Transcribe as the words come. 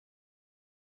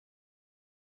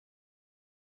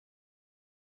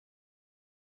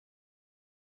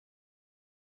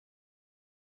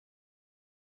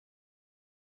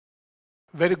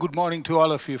Very good morning to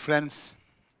all of you, friends.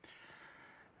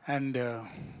 And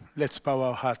let's bow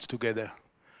our hearts together,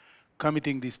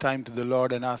 committing this time to the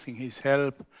Lord and asking His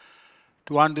help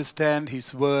to understand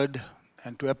His word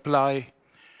and to apply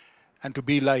and to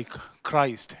be like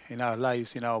Christ in our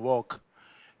lives, in our walk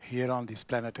here on this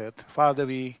planet Earth. Father,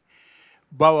 we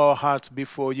bow our hearts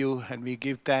before you and we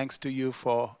give thanks to you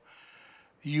for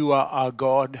you are our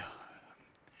God.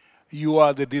 You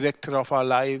are the director of our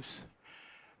lives.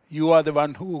 You are the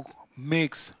one who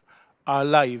makes our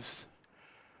lives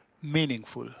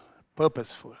meaningful,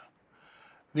 purposeful.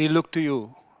 We look to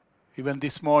you even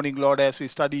this morning, Lord, as we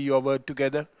study your word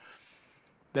together,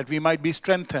 that we might be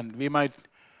strengthened, we might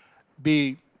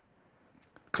be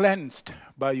cleansed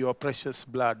by your precious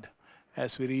blood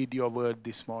as we read your word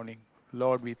this morning.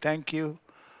 Lord, we thank you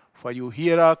for you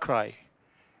hear our cry,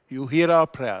 you hear our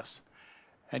prayers,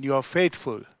 and you are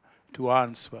faithful to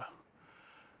answer.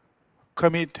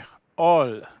 Commit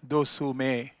all those who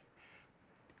may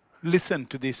listen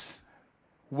to this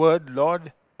word,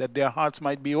 Lord, that their hearts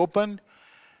might be opened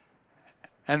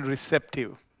and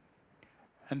receptive,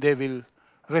 and they will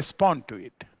respond to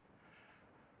it.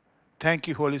 Thank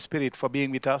you, Holy Spirit, for being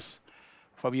with us,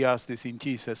 for we ask this in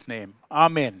Jesus' name.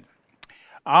 Amen.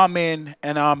 Amen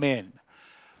and amen.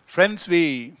 Friends,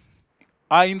 we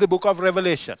are in the book of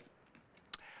Revelation.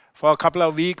 For a couple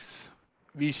of weeks,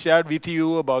 we shared with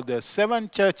you about the 7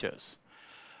 churches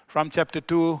from chapter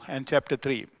 2 and chapter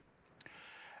 3.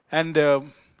 And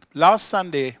last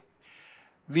Sunday,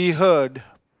 we heard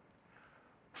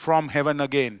from heaven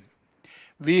again.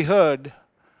 We heard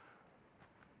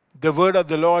the word of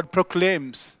the Lord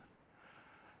proclaims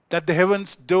that the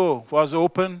heaven's door was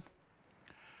open,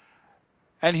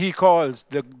 and he calls,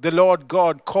 the Lord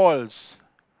God calls.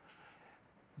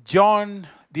 John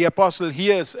the apostle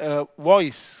hears a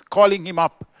voice calling him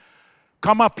up,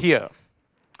 come up here.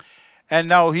 And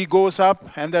now he goes up,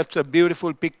 and that's a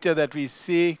beautiful picture that we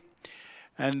see.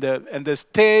 And the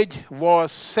stage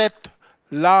was set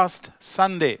last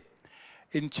Sunday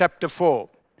in chapter 4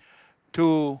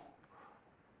 to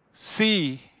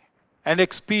see and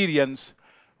experience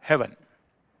heaven.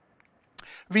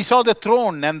 We saw the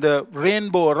throne and the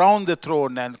rainbow around the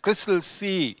throne and crystal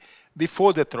sea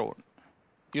before the throne.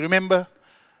 You remember?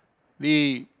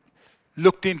 We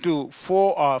looked into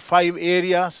 4 or 5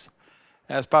 areas,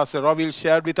 as Pastor Rovil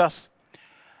shared with us.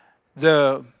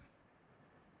 The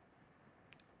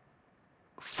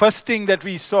first thing that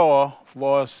we saw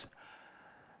was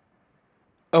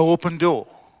an open door.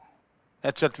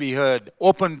 That's what we heard.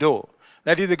 Open door.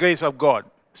 That is the grace of God.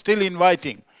 Still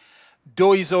inviting.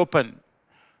 Door is open.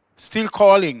 Still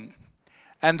calling.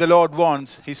 And the Lord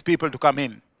wants His people to come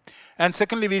in. And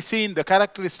secondly, we've seen the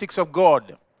characteristics of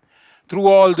God through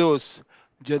all those,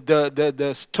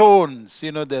 the stones,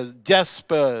 the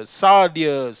jasper,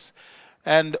 sardius,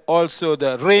 and also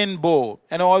the rainbow,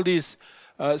 and all these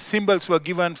symbols were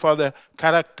given for the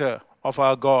character of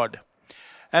our God.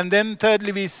 And then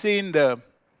thirdly, we've seen the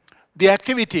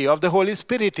activity of the Holy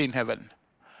Spirit in heaven.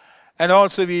 And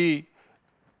also we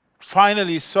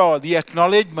finally saw the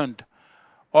acknowledgement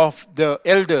of the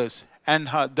elders, and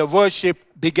the worship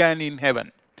began in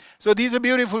heaven. So this is a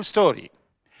beautiful story.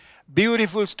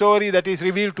 Beautiful story that is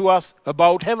revealed to us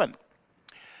about heaven.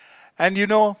 And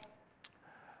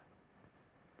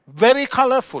very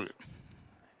colorful,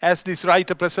 as this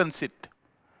writer presents it.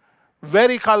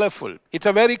 Very colorful. It's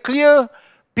a very clear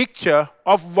picture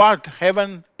of what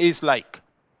heaven is like.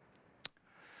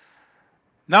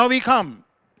 Now we come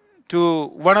to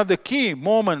one of the key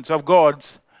moments of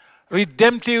God's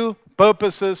redemptive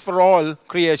purposes for all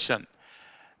creation,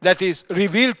 that is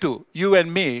revealed to you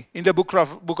and me in the book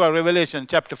of Revelation,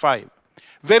 chapter 5.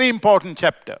 Very important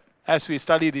chapter as we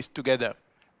study this together.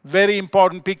 Very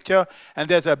important picture, and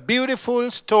there's a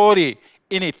beautiful story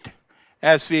in it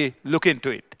as we look into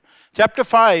it. Chapter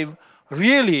 5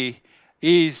 really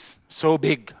is so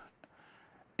big.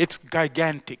 It's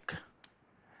gigantic.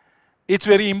 It's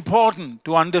very important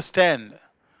to understand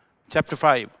chapter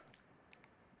 5.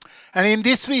 And in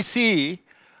this we see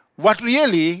what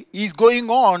really is going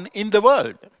on in the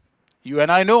world. You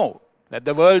and I know that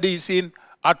the world is in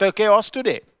utter chaos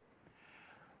today.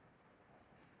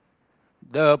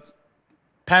 The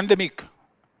pandemic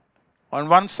on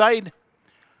one side,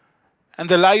 and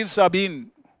the lives are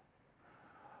being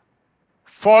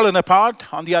fallen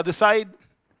apart on the other side.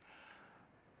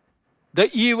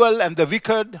 The evil and the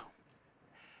wicked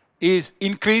is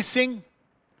increasing.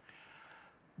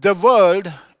 The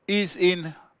world is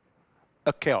in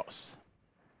a chaos.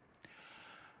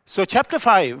 So chapter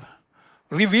 5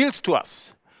 reveals to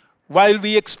us while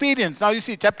we experience. Now you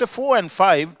see, chapter 4 and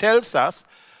 5 tells us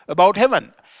about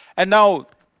heaven. And now,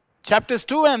 chapters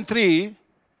 2 and 3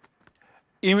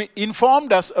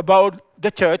 informed us about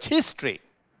the church history.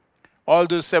 All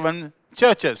those 7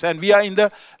 churches. And we are in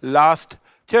the last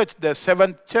church, the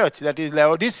 7th church, that is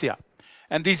Laodicea.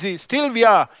 And this is still we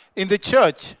are in the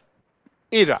church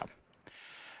era.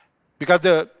 Because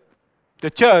the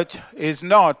church is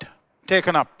not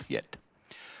taken up yet.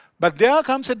 But there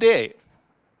comes a day,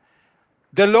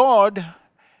 the Lord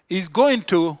is going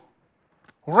to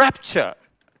rapture,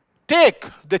 take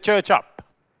the church up.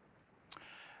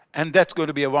 And that's going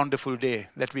to be a wonderful day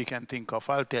that we can think of,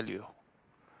 I'll tell you.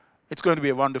 It's going to be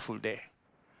a wonderful day.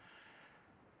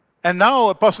 And now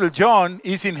Apostle John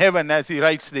is in heaven as he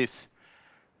writes this.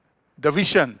 The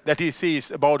vision that he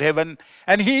sees about heaven.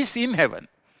 And he's in heaven.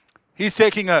 He's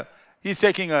taking a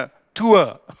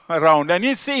tour around. And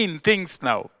he's seeing things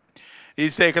now.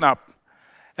 He's taken up.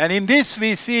 And in this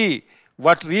we see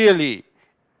what really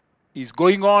is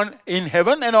going on in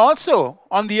heaven and also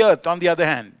on the earth, on the other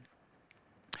hand.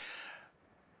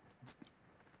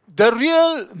 The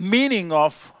real meaning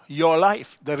of your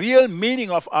life, the real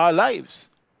meaning of our lives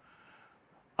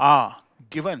are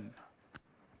given,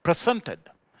 presented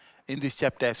in this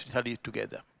chapter as we study it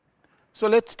together. So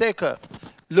let's take a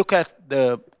look at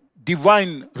the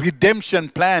divine redemption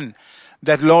plan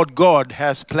that Lord God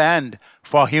has planned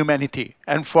for humanity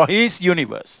and for His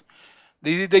universe.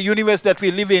 This is the universe that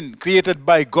we live in, created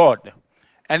by God,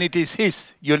 and it is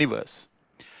His universe.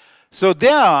 So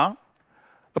there,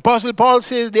 Apostle Paul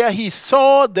says there he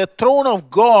saw the throne of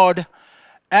God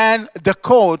and the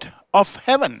court of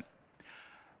heaven.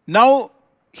 Now,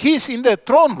 he's in the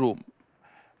throne room.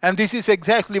 And this is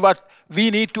exactly what we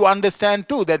need to understand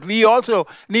too, that we also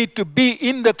need to be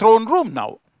in the throne room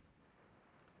now.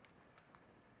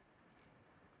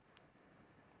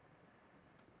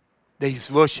 There is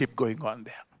worship going on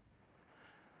there.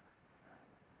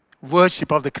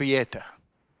 Worship of the Creator.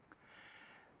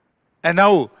 And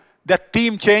now that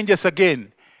theme changes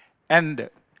again and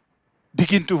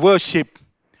begin to worship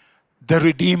the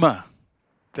Redeemer,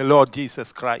 the Lord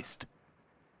Jesus Christ.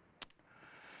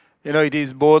 You know, it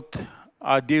is both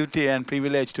our duty and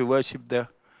privilege to worship the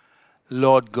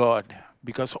Lord God.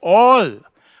 Because all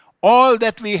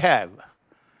that we have,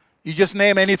 you just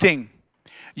name anything.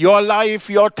 Your life,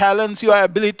 your talents, your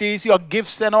abilities, your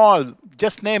gifts and all,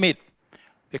 just name it.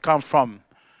 They come from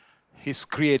His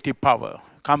creative power,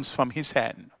 comes from His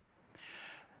hand.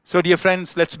 So dear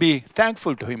friends, let's be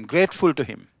thankful to Him, grateful to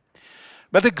Him.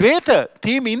 But the greater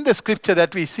theme in the scripture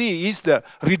that we see is the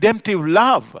redemptive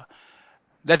love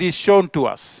that is shown to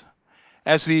us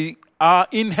as we are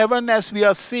in heaven, as we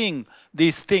are seeing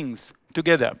these things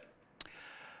together.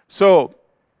 So,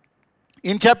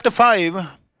 in chapter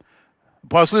 5,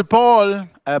 Apostle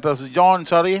John,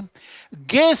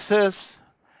 gazes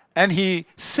and he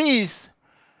sees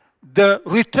the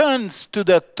returns to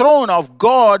the throne of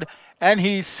God, and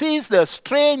he sees the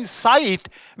strange sight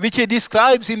which he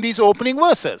describes in these opening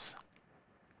verses.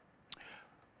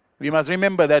 We must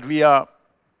remember that we are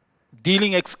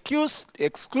dealing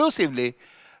exclusively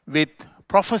with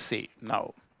prophecy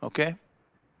now, okay?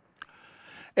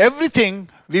 Everything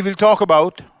we will talk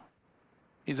about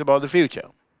is about the future.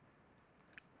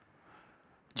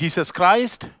 Jesus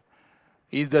Christ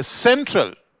is the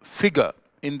central figure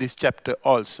in this chapter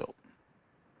also.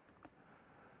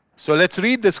 So let's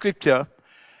read the scripture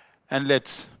and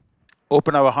let's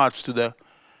open our hearts to the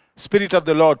Spirit of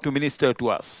the Lord to minister to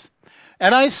us.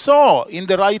 And I saw in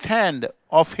the right hand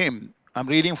of him, I'm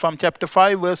reading from chapter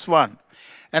 5 verse 1.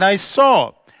 And I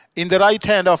saw in the right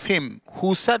hand of him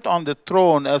who sat on the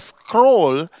throne a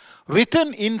scroll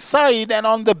written inside and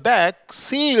on the back,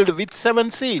 sealed with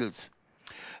 7 seals.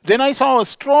 Then I saw a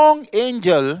strong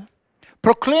angel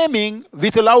proclaiming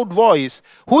with a loud voice,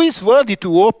 "Who is worthy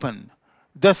to open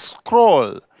the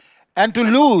scroll and to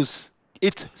loose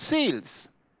its seals?"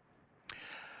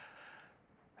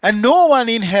 And no one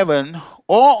in heaven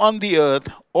or on the earth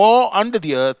or under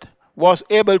the earth was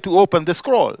able to open the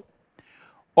scroll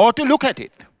or to look at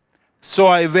it. So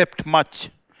I wept much,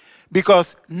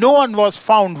 because no one was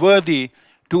found worthy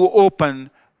to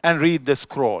open and read the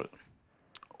scroll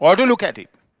or to look at it.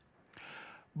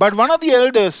 But one of the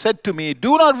elders said to me,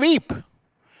 "Do not weep.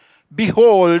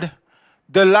 Behold,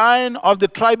 the Lion of the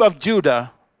tribe of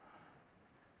Judah,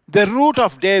 the Root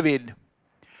of David,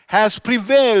 has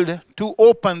prevailed to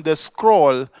open the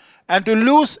scroll and to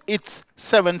loose its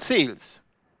 7 seals."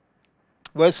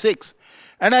 Verse 6.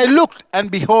 And I looked,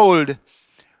 and behold,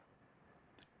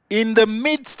 in the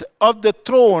midst of the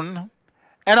throne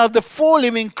and of the 4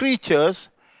 living creatures,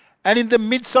 and in the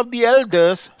midst of the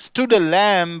elders, stood a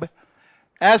lamb,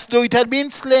 as though it had been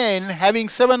slain, having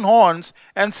 7 horns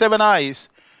and 7 eyes,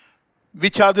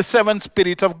 which are the seven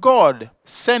spirits of God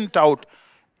sent out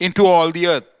into all the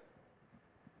earth.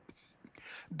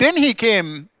 Then he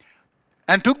came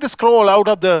and took the scroll out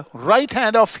of the right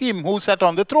hand of him who sat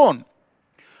on the throne.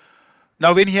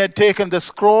 Now when he had taken the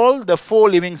scroll, the 4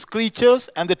 living creatures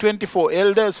and the 24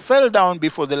 elders fell down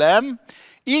before the Lamb,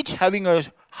 each having a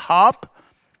harp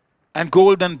and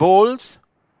golden bowls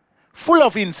full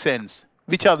of incense,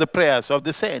 which are the prayers of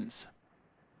the saints.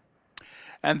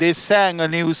 And they sang a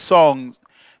new song,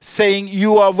 saying,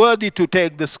 "You are worthy to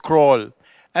take the scroll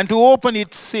and to open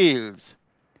its seals.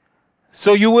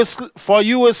 For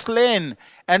you were slain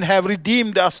and have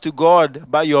redeemed us to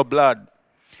God by your blood,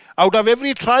 out of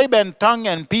every tribe and tongue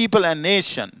and people and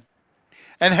nation,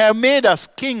 and have made us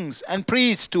kings and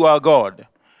priests to our God,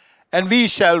 and we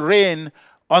shall reign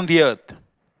on the earth."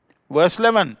 Verse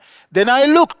 11, "Then I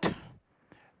looked,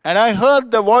 and I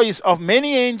heard the voice of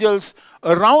many angels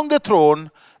around the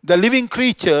throne, the living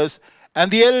creatures and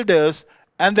the elders,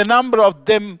 and the number of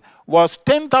them was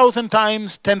 10,000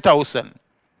 times 10,000,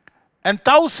 and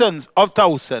thousands of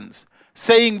thousands,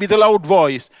 saying with a loud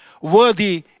voice,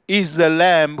 "Worthy is the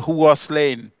Lamb who was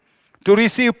slain, to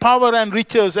receive power and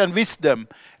riches and wisdom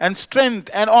and strength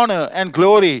and honor and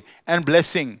glory and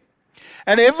blessing."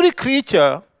 And every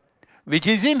creature which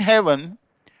is in heaven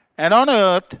and on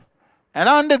earth and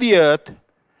under the earth,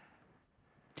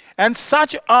 and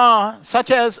such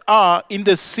as are in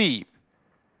the sea,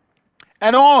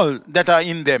 and all that are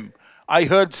in them, I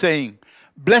heard saying,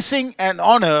 "Blessing and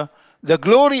honor, the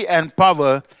glory and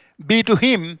power be to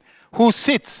him who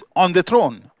sits on the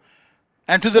throne,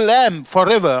 and to the Lamb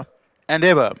forever and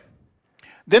ever."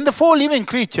 Then the 4 living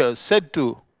creatures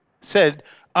said,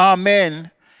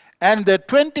 "Amen." And the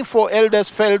 24 elders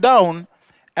fell down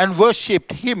and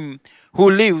worshipped him who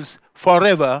lives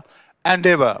forever and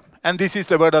ever. And this is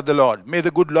the word of the Lord. May the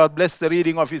good Lord bless the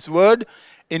reading of his word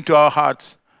into our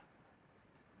hearts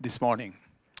this morning.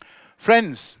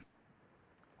 Friends,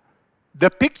 the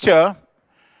picture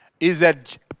is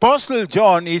that Apostle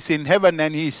John is in heaven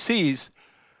and he sees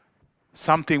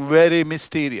something very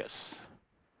mysterious.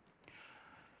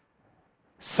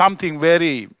 Something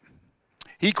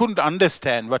he couldn't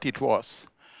understand what it was.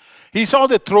 He saw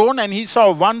the throne and he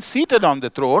saw one seated on the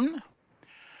throne.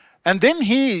 And then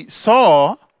he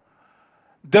saw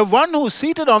the one who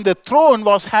seated on the throne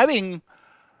was having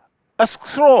a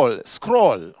scroll.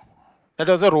 That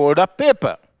was a rolled up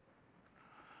paper.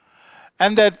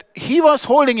 And that he was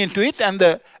holding into it, and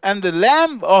the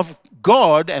Lamb of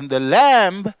God and the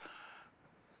Lamb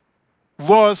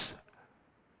was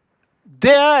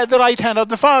there at the right hand of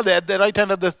the Father, at the right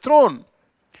hand of the throne.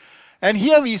 And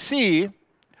here we see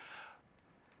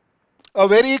a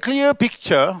very clear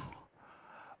picture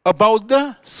about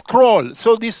the scroll.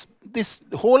 So this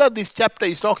whole of this chapter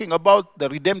is talking about the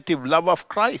redemptive love of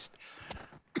Christ.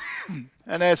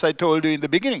 And as I told you in the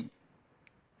beginning.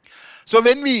 So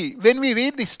when we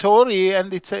read this story,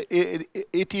 and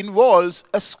it involves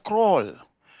a scroll.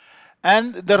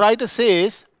 And the writer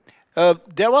says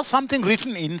there was something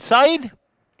written inside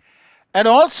and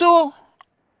also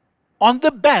on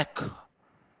the back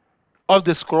of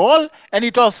the scroll, and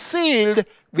it was sealed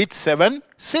with 7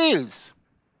 seals.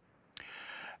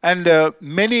 And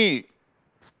many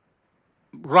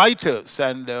writers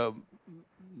and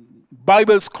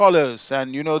Bible scholars,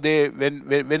 and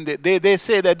when they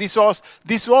say that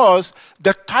this was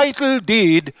the title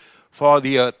deed for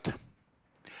the earth.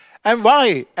 And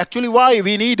why? Actually, why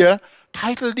we need a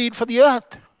title deed for the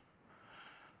earth?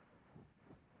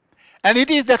 And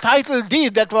it is the title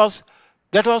deed that was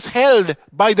held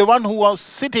by the one who was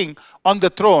sitting on the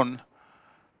throne,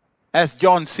 as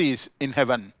John sees in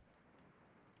heaven.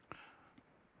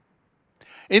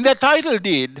 In the title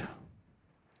deed,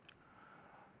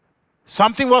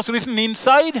 something was written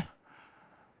inside,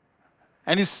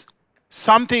 and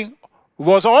something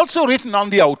was also written on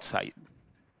the outside.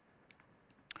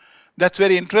 That's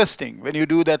very interesting when you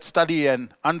do that study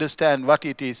and understand what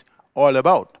it is all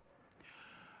about.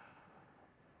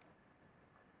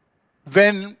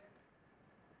 When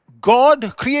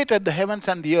God created the heavens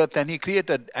and the earth, and he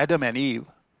created Adam and Eve,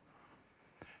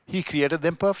 he created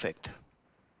them perfect.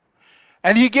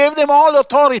 And he gave them all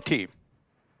authority.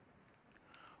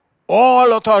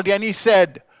 All authority. And he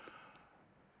said,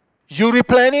 you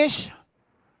replenish,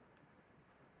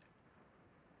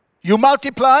 you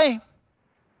multiply,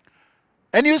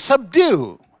 and you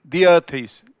subdue the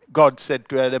earth, God said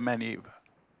to Adam and Eve.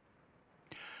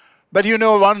 But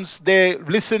once they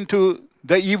listened to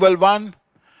the evil one,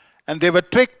 and they were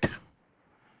tricked,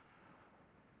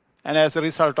 and as a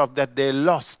result of that, they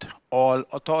lost all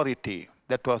authority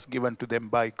that was given to them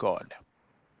by God.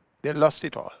 They lost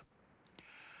it all.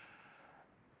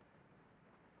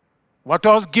 what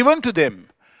was given to them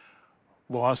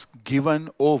was given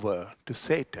over to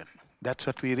Satan. That's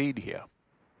what we read here.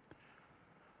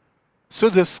 So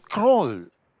the scroll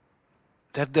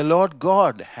that the Lord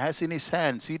God has in his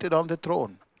hand, seated on the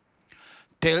throne,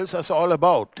 tells us all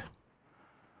about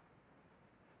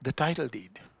the title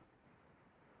deed.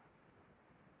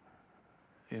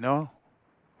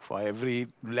 For every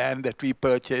land that we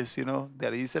purchase,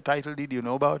 there is a title deed. You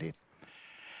know about it.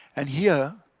 And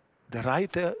here, the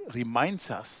writer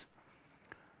reminds us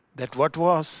that what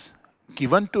was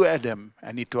given to Adam,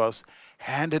 and it was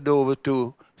handed over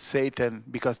to Satan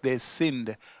because they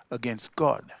sinned against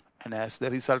God. And as the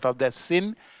result of that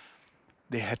sin,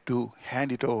 they had to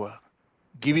hand it over,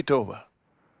 give it over.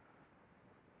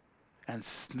 And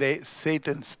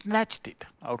Satan snatched it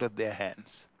out of their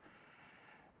hands.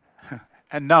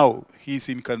 And now he's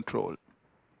in control.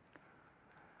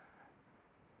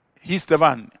 He's the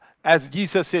one. As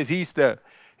Jesus says, he's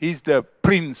the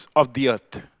prince of the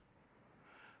earth.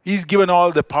 He's given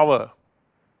all the power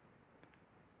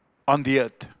on the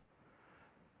earth.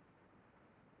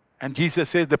 And Jesus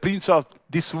says, the prince of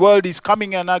this world is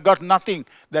coming and I got nothing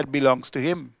that belongs to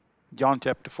him. John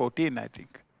chapter 14, I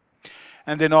think.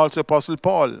 And then also Apostle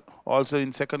Paul, also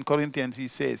in 2 Corinthians, he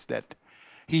says that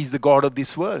he is the God of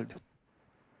this world.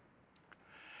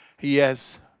 He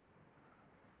has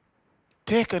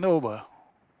taken over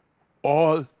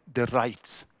all the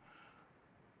rights.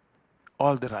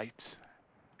 All the rights.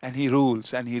 And he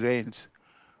rules and he reigns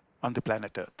on the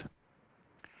planet Earth.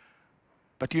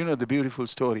 But you know the beautiful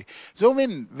story. So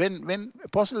when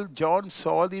Apostle John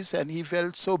saw this and he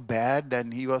felt so bad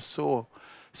and he was so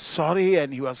sorry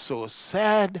and he was so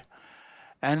sad,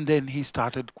 and then he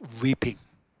started weeping,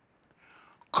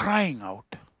 crying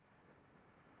out,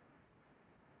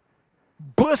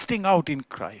 bursting out in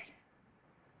cry.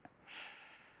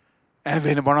 And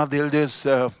when one of the elders,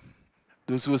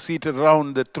 those who were seated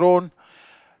around the throne,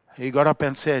 he got up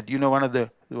and said,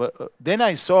 then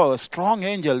I saw a strong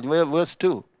angel, verse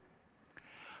 2,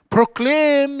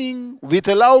 proclaiming with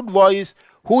a loud voice,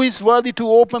 who is worthy to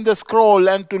open the scroll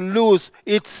and to loose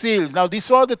its seals. Now this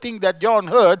was the thing that John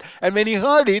heard, and when he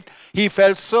heard it, he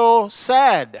felt so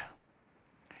sad.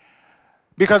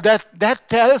 Because that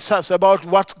tells us about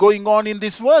what's going on in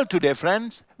this world today,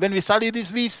 friends. When we study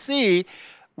this, we see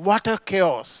what a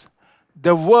chaos.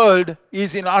 The world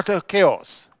is in utter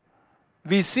chaos.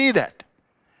 We see that.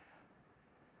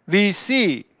 We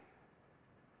see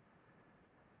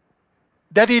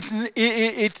that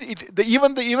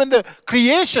even the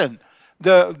creation,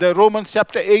 the Romans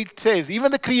chapter 8 says,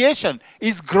 even the creation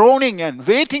is groaning and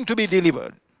waiting to be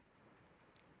delivered.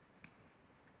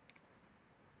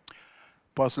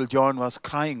 Apostle John was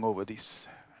crying over this,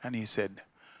 and he said,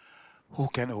 who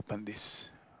can open this?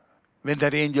 When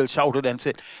that angel shouted and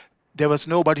said, there was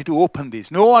nobody to open this.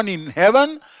 No one in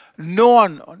heaven, no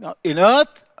one in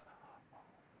earth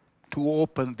to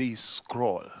open this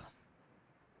scroll.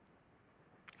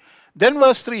 Then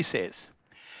verse 3 says,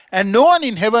 and no one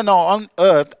in heaven or on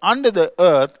earth, under the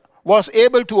earth, was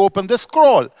able to open the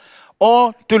scroll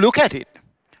or to look at it.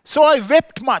 So I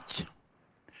wept much.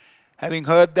 Having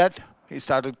heard that, he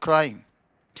started crying.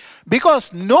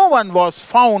 Because no one was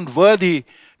found worthy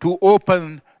to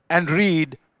open and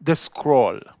read the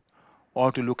scroll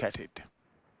or to look at it.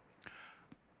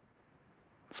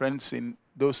 Friends, in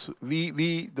those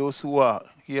who are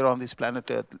here on this planet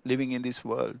Earth, living in this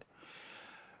world,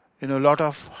 a lot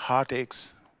of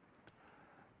heartaches,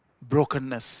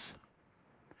 brokenness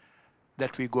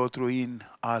that we go through in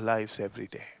our lives every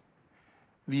day.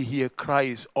 We hear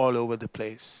cries all over the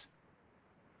place,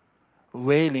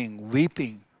 wailing,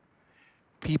 weeping.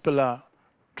 People are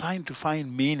trying to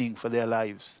find meaning for their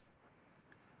lives.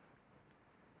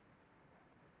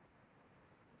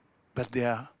 But they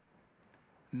are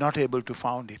not able to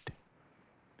find it.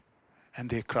 And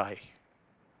they cry.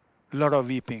 A lot of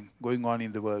weeping going on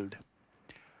in the world.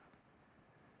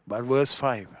 But verse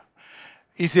 5,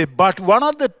 he said, but one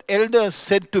of the elders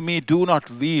said to me, do not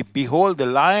weep. Behold, the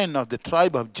Lion of the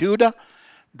tribe of Judah,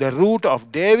 the root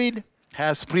of David,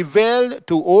 has prevailed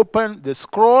to open the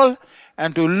scroll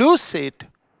and to loose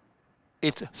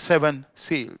its 7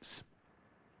 seals.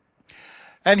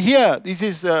 And here, this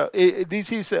is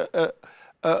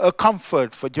a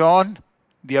comfort for John,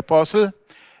 the apostle,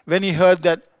 when he heard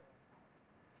that,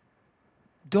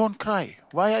 don't cry.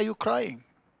 Why are you crying?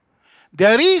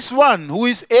 There is one who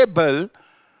is able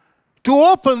to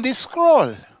open this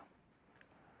scroll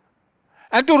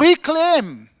and to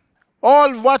reclaim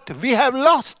all what we have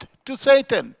lost to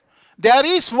Satan. There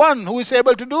is one who is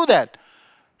able to do that.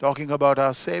 Talking about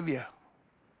our Savior.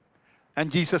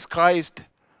 And Jesus Christ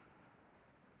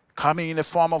coming in the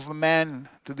form of a man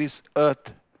to this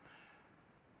earth,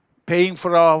 paying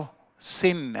for our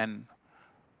sin,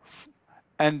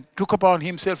 and took upon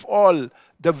himself all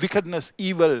the wickedness,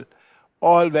 evil,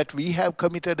 all that we have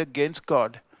committed against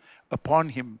God upon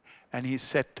him, and he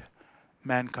set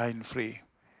mankind free.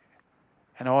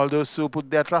 And all those who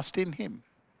put their trust in him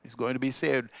is going to be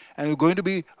saved, and are going to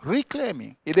be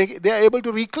reclaiming. They are able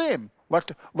to reclaim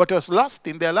what was lost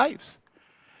in their lives.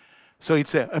 So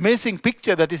it's an amazing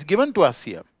picture that is given to us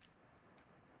here.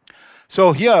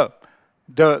 So here,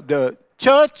 the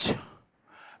church,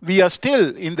 we are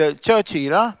still in the church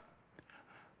era.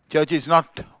 Church is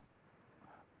not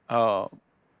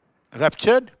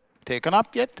raptured, taken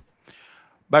up yet.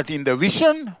 But in the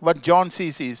vision, what John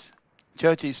sees is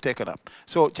church is taken up.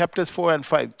 So chapters 4 and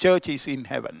 5, church is in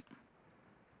heaven.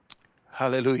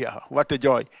 Hallelujah. What a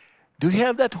joy. Do you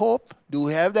have that hope? Do you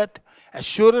have that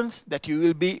assurance that you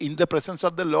will be in the presence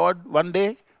of the Lord one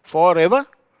day, forever?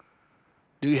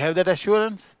 Do you have that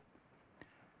assurance?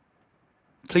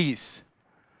 Please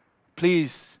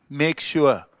make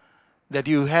sure that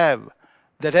you have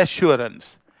that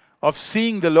assurance of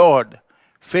seeing the Lord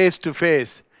face to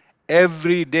face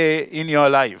every day in your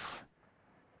life.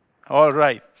 All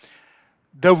right.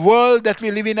 The world that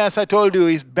we live in, as I told you,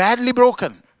 is badly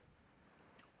broken.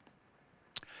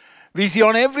 We see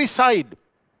on every side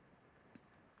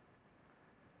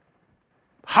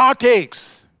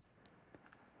heartaches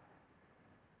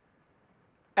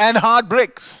and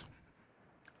heartbreaks,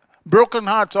 broken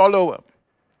hearts all over.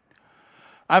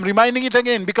 I'm reminding it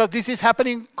again because this is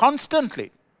happening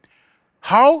constantly.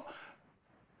 How?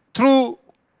 Through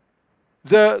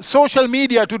the social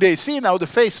media today. See now the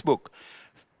Facebook,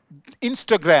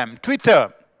 Instagram,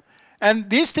 Twitter. And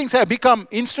these things have become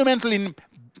instrumental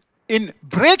in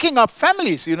breaking up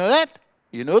families. You know that?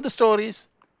 You know the stories.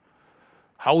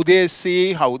 How they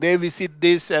see, how they visit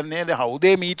this, and then how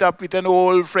they meet up with an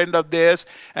old friend of theirs,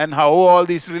 and how all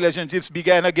these relationships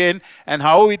began again, and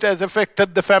how it has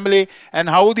affected the family, and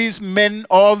how these men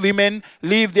or women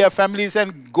leave their families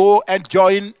and go and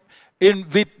join in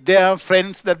with their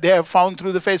friends that they have found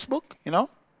through the Facebook, you know?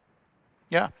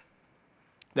 Yeah.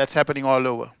 That's happening all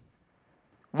over.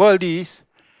 World is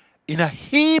in a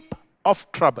heap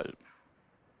of trouble.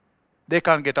 They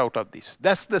can't get out of this.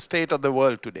 That's the state of the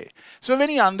world today. So when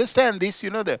you understand this, you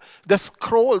know, the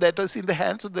scroll that is in the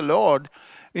hands of the Lord,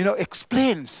 you know,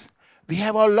 explains. We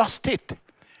have all lost it.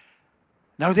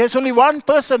 Now there's only one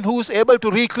person who's able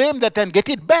to reclaim that and get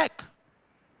it back.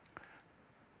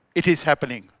 It is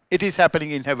happening. It is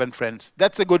happening in heaven, friends.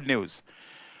 That's the good news.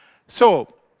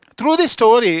 So, through this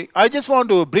story, I just want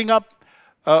to bring up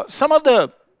some of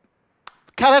the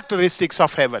characteristics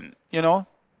of heaven, you know.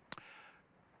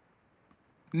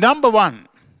 Number one,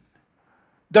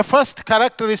 the first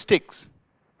characteristic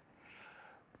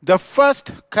of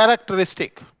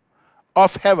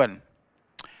heaven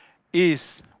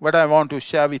is what I want to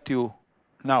share with you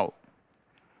now.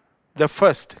 The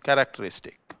first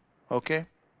characteristic, okay?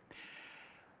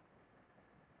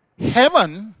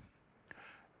 Heaven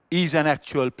is an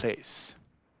actual place.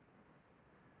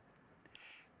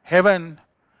 Heaven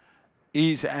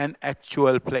is an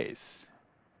actual place.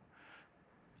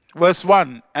 Verse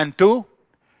 1 and 2.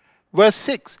 Verse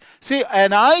 6. See,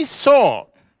 and I saw,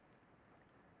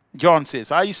 John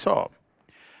says, I saw.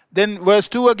 Then verse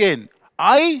 2 again.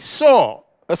 I saw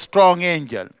a strong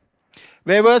angel.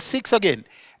 Where verse 6 again.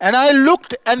 And I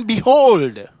looked and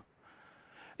behold.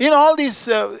 In all these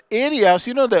areas,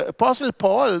 you know, the Apostle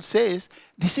Paul says,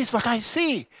 this is what I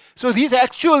see. So this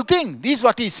actual thing, this is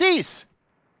what he sees.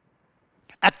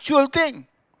 Actual thing.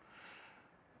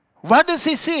 What does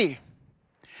he see?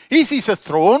 He sees a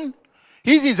throne.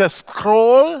 He sees a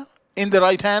scroll in the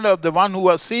right hand of the one who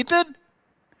was seated.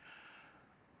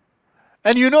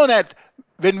 And you know that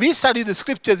when we study the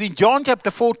scriptures in John chapter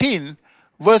 14,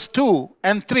 verse 2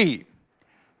 and 3,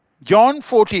 John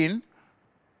 14,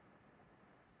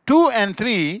 2 and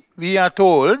 3, we are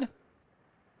told,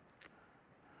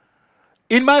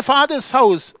 in my Father's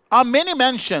house are many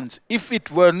mansions. If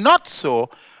it were not so,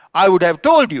 I would have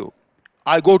told you.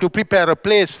 I go to prepare a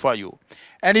place for you.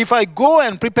 And if I go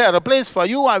and prepare a place for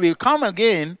you, I will come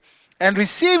again and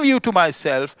receive you to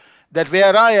myself, that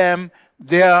where I am,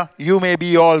 there you may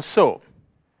be also.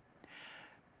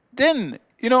 Then,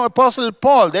 you know, Apostle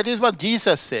Paul, that is what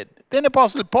Jesus said. Then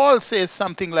Apostle Paul says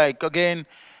something like, again,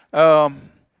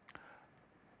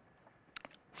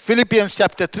 Philippians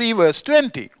chapter 3, verse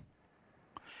 20.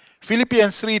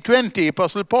 Philippians 3:20,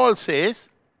 Apostle Paul says,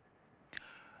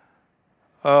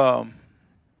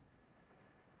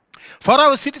 for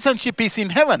our citizenship is in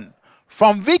heaven,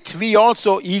 from which we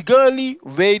also eagerly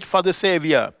wait for the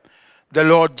Savior, the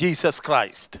Lord Jesus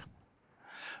Christ.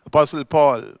 Apostle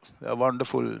Paul, a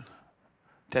wonderful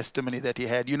testimony that he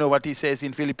had. You know what he says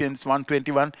in Philippians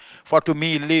 1:21? For to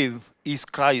me live is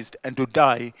Christ, and to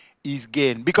die is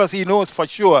gain. Because he knows for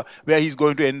sure where he's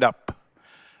going to end up.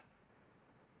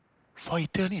 For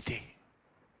eternity.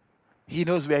 He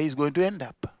knows where he's going to end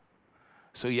up.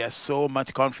 So he has so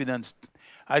much confidence.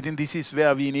 I think this is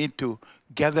where we need to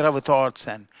gather our thoughts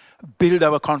and build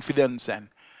our confidence and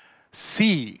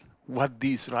see what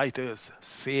these writers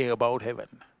say about heaven.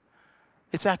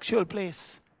 It's actual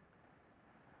place.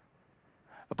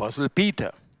 Apostle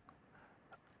Peter,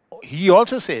 he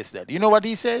also says that. You know what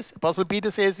he says? Apostle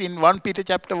Peter says in 1 Peter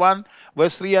chapter 1,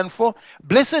 verse 3 and 4,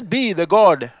 Blessed be the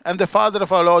God and the Father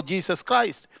of our Lord Jesus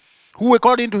Christ, who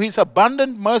according to his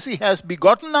abundant mercy has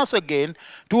begotten us again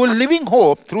to a living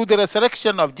hope through the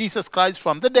resurrection of Jesus Christ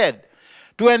from the dead,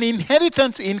 to an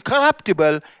inheritance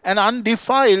incorruptible and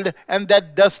undefiled, and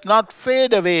that does not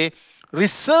fade away,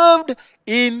 reserved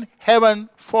in heaven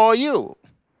for you.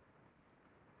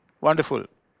 Wonderful.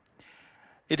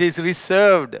 It is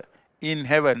reserved in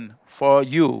heaven for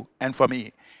you and for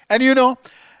me. And you know,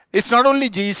 it's not only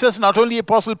Jesus, not only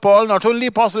Apostle Paul, not only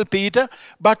Apostle Peter,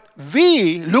 but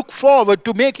we look forward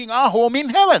to making our home in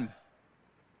heaven.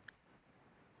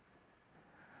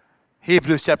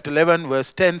 Hebrews chapter 11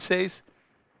 verse 10 says,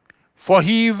 For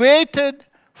he waited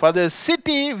for the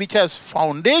city which has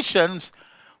foundations,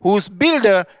 whose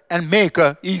builder and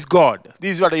maker is God.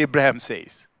 This is what Abraham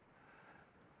says.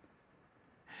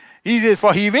 He says,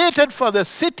 for he waited for the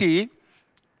city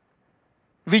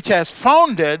which has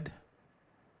foundations,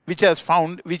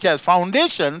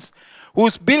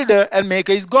 whose builder and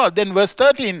maker is God. Then verse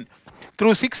 13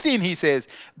 through 16 he says,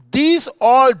 These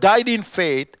all died in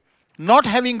faith, not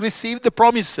having received the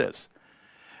promises,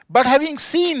 but having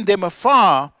seen them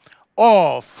afar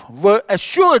off, were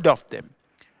assured of them,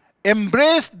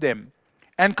 embraced them,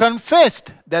 and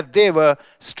confessed that they were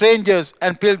strangers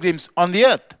and pilgrims on the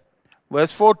earth.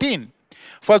 Verse 14,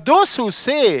 For those who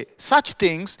say such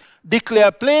things declare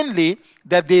plainly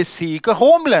that they seek a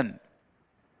homeland.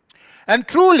 And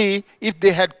truly, if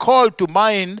they had called to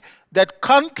mind that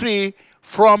country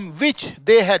from which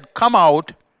they had come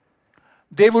out,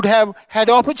 they would have had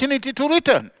opportunity to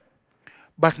return.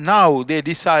 But now they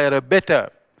desire a better,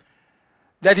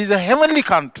 that is a heavenly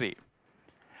country.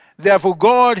 Therefore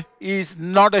God is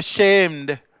not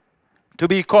ashamed to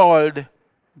be called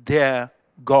their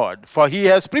God, for he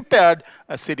has prepared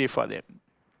a city for them.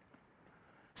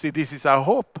 See, this is our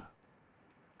hope.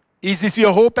 Is this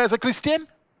your hope as a Christian?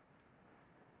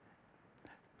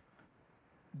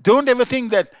 Don't ever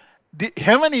think that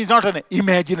heaven is not an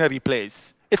imaginary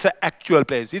place. It's an actual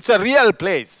place. It's a real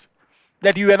place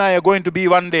that you and I are going to be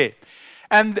one day.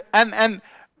 And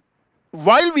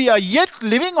while we are yet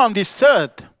living on this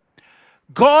earth,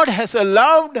 God has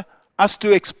allowed us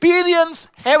to experience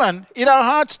heaven in our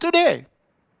hearts today.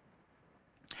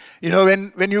 You know,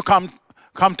 when you come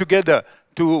together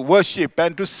to worship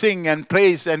and to sing and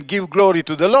praise and give glory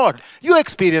to the Lord, you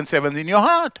experience heaven in your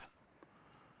heart.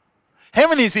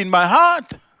 Heaven is in my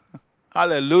heart.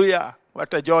 Hallelujah.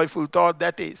 What a joyful thought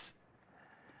that is.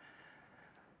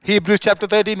 Hebrews chapter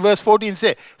 13 verse 14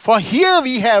 says, For here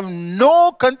we have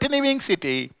no continuing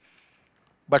city,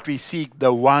 but we seek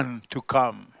the one to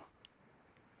come.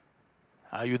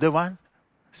 Are you the one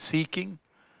seeking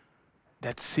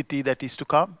that city that is to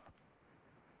come?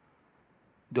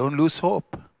 Don't lose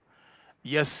hope.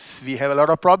 Yes, we have a lot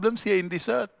of problems here in this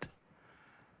earth.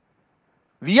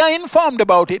 We are informed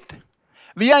about it.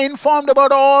 We are informed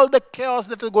about all the chaos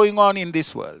that is going on in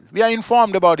this world. We are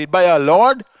informed about it by our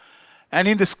Lord. And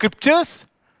in the scriptures,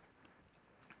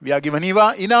 we are given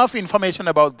enough information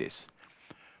about this.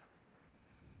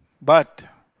 But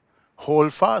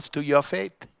hold fast to your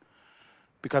faith,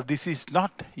 because this is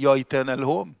not your eternal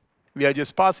home. We are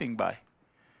just passing by.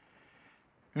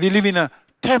 We live in a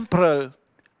temporal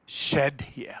shed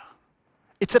here.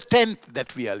 It's a tent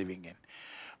that we are living in.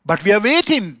 But we are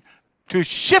waiting to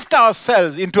shift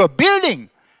ourselves into a building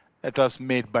that was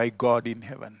made by God in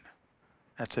heaven.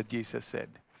 That's what Jesus said.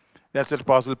 That's what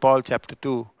Apostle Paul chapter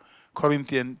 2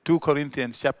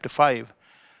 Corinthians chapter 5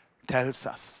 tells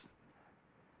us.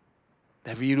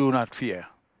 That we do not fear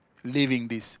leaving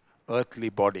this earthly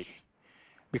body,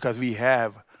 because we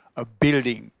have a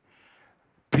building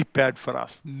prepared for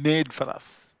us, made for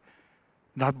us,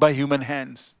 not by human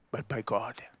hands, but by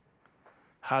God.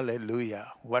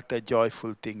 Hallelujah. What a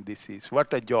joyful thing this is.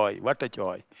 What a joy. What a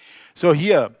joy. So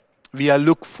here we are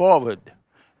looking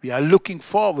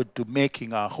forward to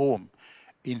making our home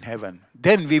in heaven.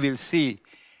 Then we will see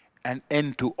an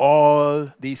end to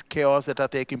all these chaos that are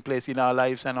taking place in our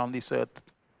lives and on this earth.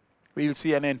 we'll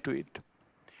see an end to it.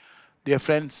 Dear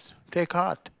friends, take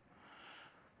heart.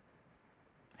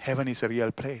 Heaven is a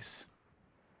real place.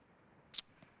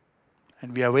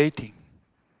 And we are waiting.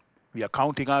 We are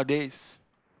counting our days.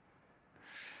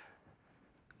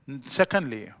 And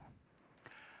secondly,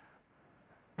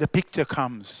 the picture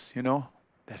comes,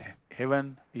 that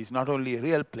heaven is not only a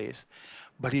real place,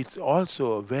 but it's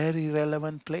also a very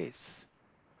relevant place.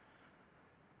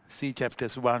 See chapter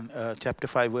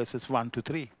 5, verses 1 to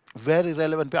 3. Very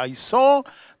relevant. I saw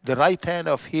the right hand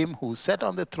of him who sat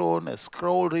on the throne, a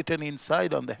scroll written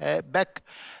inside on the back,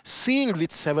 sealed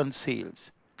with 7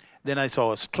 seals. Then I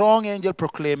saw a strong angel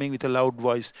proclaiming with a loud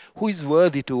voice, who is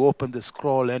worthy to open the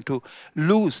scroll and to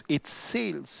loose its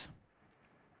seals?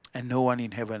 And no one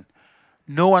in heaven,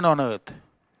 no one on earth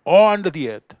or under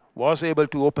the earth was able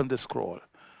to open the scroll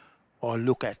or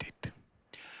look at it.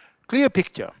 Clear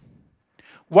picture.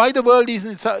 Why the world is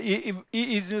in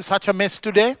such a mess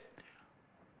today?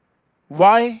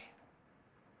 Why?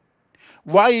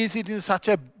 Why is it in such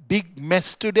a big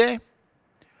mess today?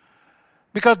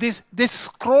 Because this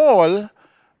scroll,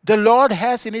 the Lord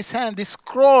has in his hand, this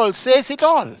scroll says it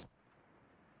all.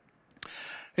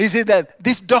 He said that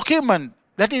this document,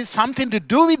 that is something to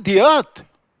do with the earth.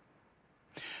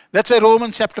 That's why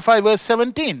Romans chapter 5 verse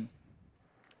 17.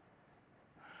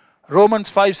 Romans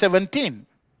 5:17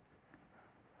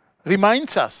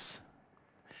 reminds us.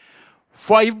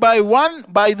 For if by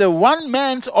the one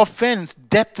man's offense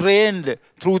death reigned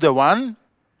through the one,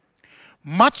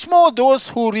 much more those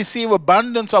who receive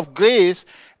abundance of grace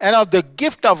and of the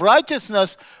gift of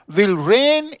righteousness will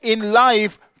reign in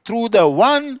life through the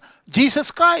one,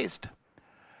 Jesus Christ.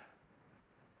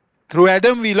 Through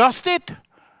Adam we lost it,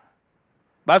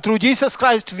 but through Jesus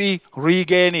Christ we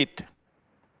regain it.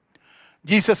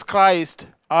 Jesus Christ,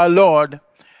 our Lord,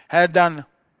 had done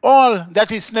all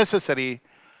that is necessary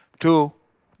to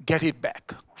get it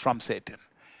back from Satan.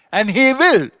 And he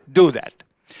will do that.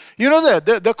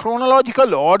 The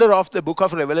chronological order of the book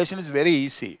of Revelation is very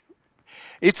easy.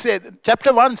 It says,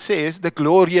 chapter 1 says, the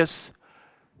glorious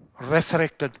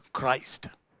resurrected Christ.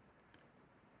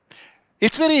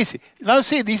 It's very easy. Now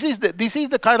see, this is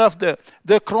the kind of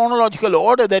the chronological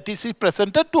order that is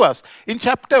presented to us. In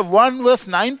chapter 1 verse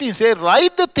 19 says,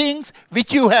 write the things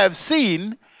which you have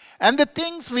seen, and the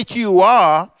things which you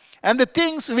are, and the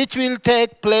things which will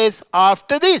take place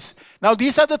after this. Now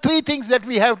these are the 3 things that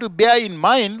we have to bear in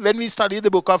mind when we study the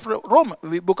book of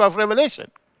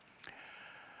Revelation.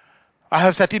 I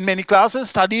have sat in many classes,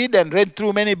 studied and read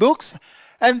through many books,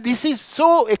 and this is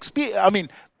so,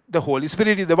 the Holy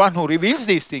Spirit is the one who reveals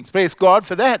these things. Praise God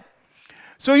for that.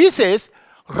 So he says,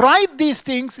 write these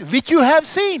things which you have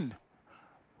seen.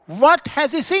 What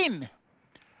has he seen?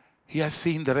 He has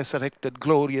seen the resurrected,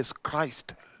 glorious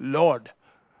Christ, Lord,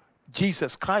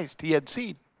 Jesus Christ, he had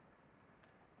seen.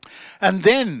 And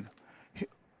then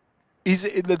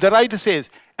the writer says,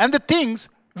 and the things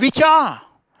which are.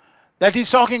 That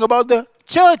he's talking about the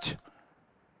church.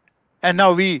 And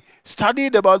now we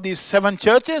studied about these 7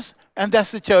 churches, and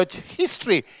that's the church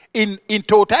history in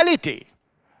totality.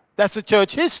 That's the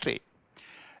church history.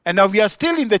 And now we are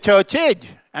still in the church age.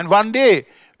 And one day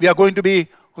we are going to be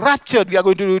raptured. We are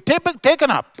going to be taken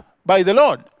up by the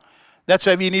Lord. That's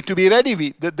why we need to be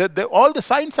ready. All the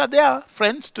signs are there,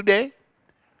 friends, today.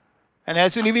 And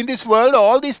as we live in this world,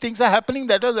 all these things are happening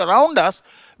that are around us.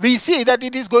 We see that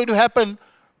it is going to happen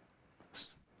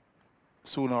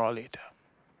sooner or later.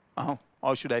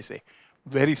 Or should I say,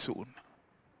 very soon.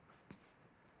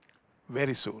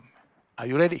 Very soon. Are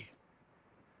you ready?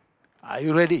 Are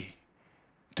you ready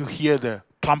to hear the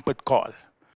trumpet call?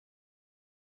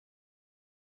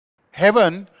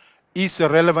 Heaven is a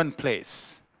relevant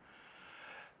place.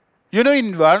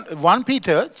 In 1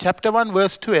 Peter chapter 1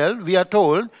 verse 12, we are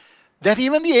told that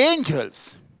even the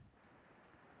angels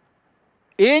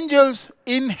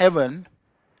in heaven,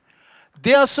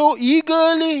 they are so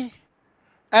eagerly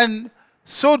and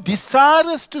so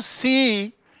desirous to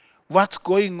see what's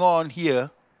going on here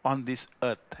on this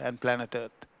earth and planet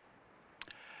Earth.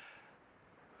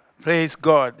 Praise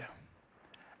God.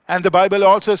 And the Bible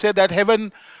also said that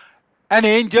heaven and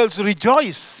angels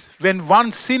rejoice when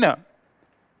one sinner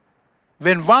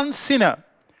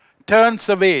turns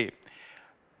away.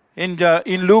 In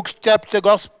Luke's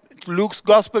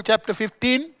Gospel chapter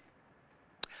 15,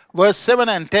 verse 7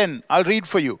 and 10, I'll read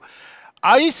for you.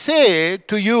 I say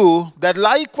to you that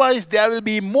likewise there will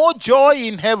be more joy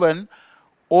in heaven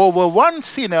over one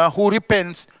sinner who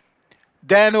repents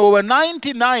than over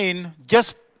 99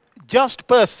 just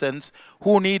persons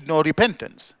who need no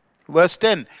repentance. Verse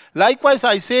 10, likewise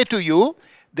I say to you,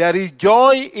 there is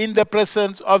joy in the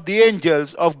presence of the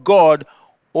angels of God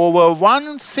over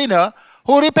one sinner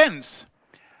who repents.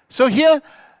 So here,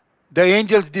 the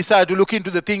angels desire to look into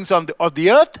the things of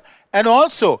the earth, and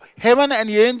also heaven and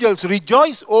the angels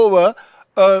rejoice over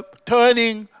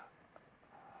turning.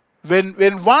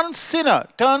 When one sinner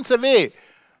turns away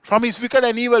from his wicked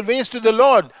and evil ways to the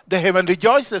Lord, the heaven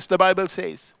rejoices, the Bible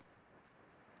says.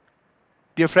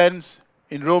 Dear friends,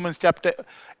 in Romans chapter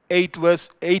 8, verse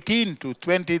 18 to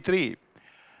 23,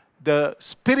 the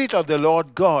Spirit of the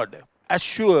Lord God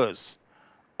assures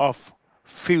of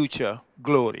future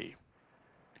glory.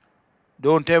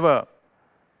 Don't ever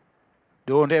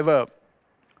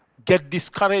get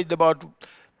discouraged about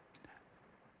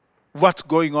what's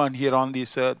going on here on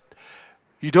this earth.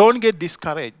 You don't get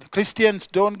discouraged. Christians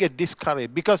don't get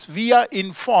discouraged because we are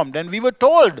informed and we were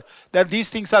told that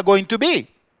these things are going to be.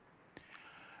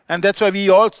 And that's why we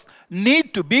all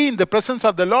need to be in the presence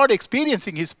of the Lord,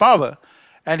 experiencing His power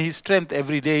and His strength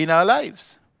every day in our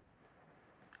lives.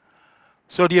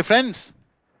 So, dear friends,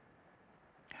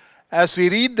 as we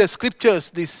read the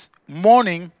scriptures this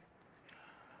morning,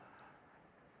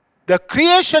 the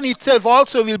creation itself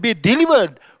also will be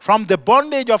delivered from the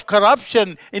bondage of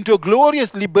corruption into a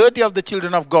glorious liberty of the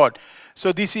children of God.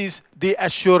 So this is the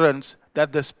assurance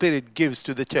that the Spirit gives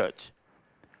to the church.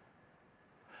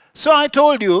 So I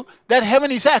told you that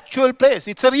heaven is an actual place.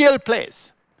 It's a real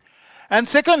place. And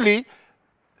secondly,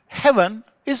 heaven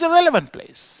is a relevant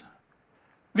place.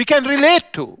 We can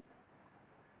relate to.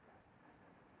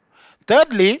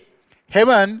 Thirdly,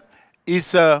 heaven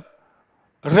is a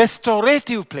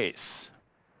restorative place.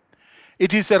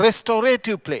 It is a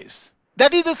restorative place.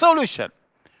 That is the solution.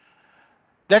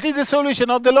 That is the solution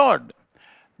of the Lord.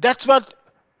 That's what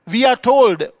we are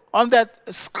told on that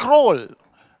scroll,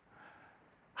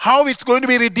 how it's going to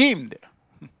be redeemed.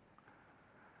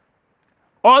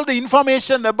 All the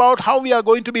information about how we are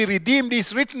going to be redeemed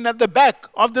is written at the back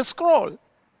of the scroll.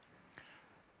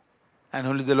 And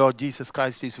only the Lord Jesus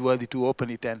Christ is worthy to open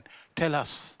it and tell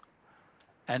us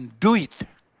and do it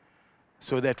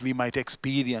so that we might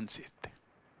experience it.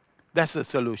 That's the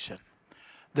solution.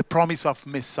 The promise of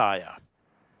Messiah.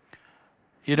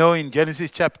 You know, in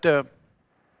Genesis chapter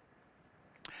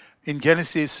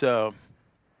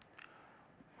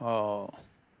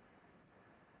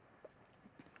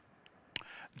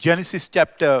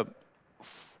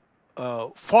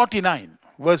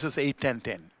verses 8 and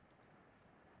 10.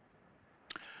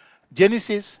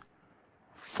 Genesis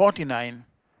 49,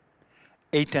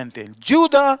 8 and 10.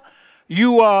 Judah,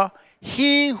 you are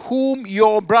he whom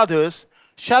your brothers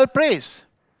shall praise.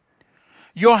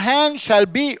 Your hand shall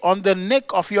be on the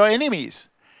neck of your enemies.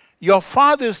 Your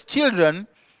father's children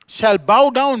shall bow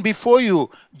down before you.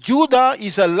 Judah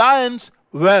is a lion's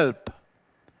whelp.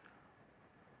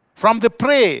 From the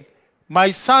prey,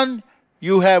 my son,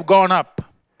 you have gone up.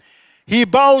 He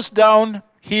bows down,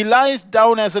 he lies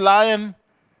down as a lion,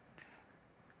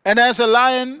 and as a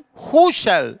lion, who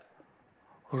shall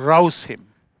rouse him?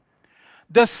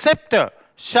 The scepter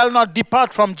shall not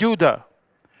depart from Judah,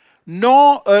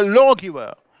 nor a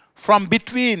lawgiver from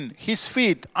between his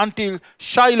feet until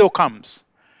Shiloh comes.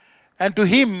 And to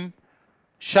him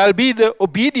shall be the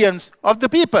obedience of the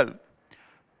people.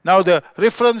 Now the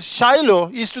reference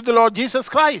Shiloh is to the Lord Jesus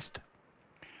Christ.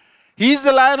 He is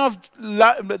the Lion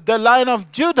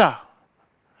of Judah.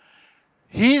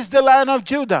 He is the Lion of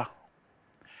Judah.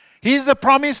 He is the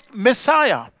promised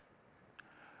Messiah.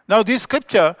 Now this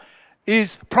scripture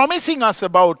is promising us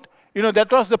about,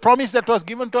 that was the promise that was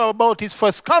given to about his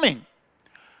first coming.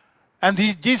 And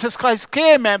Jesus Christ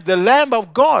came as the Lamb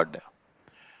of God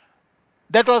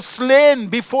that was slain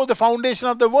before the foundation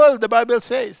of the world, the Bible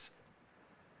says.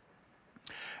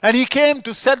 And he came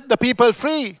to set the people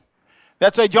free.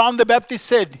 That's why John the Baptist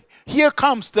said, "Here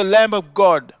comes the Lamb of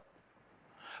God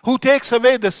who takes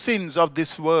away the sins of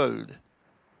this world."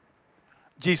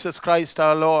 Jesus Christ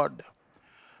our Lord.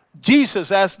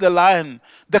 Jesus as the lion.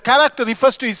 The character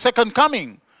refers to his second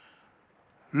coming.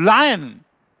 Lion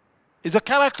is a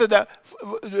character that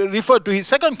referred to his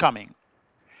second coming.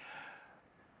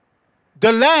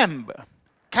 The lamb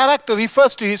character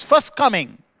refers to his first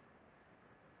coming.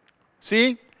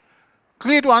 See?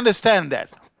 Clear to understand that.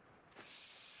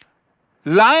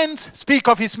 Lions speak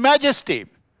of his majesty.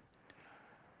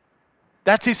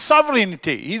 That's his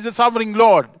sovereignty. He's the sovereign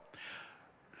Lord.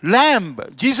 Lamb,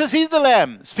 Jesus is the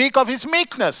Lamb, speak of his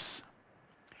meekness.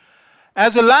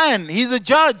 As a lion, he is a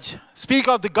judge, speak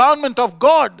of the government of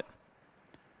God.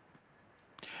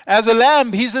 As a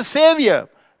lamb, he is the Savior.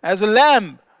 As a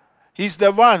lamb, he is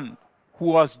the one who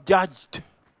was judged.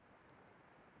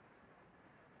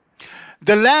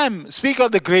 The Lamb speak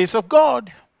of the grace of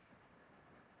God.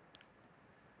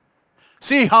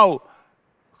 See how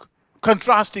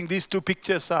contrasting these two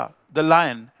pictures are the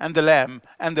lion and the lamb,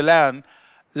 and the lamb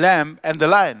and the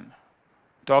lion,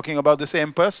 talking about the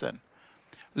same person.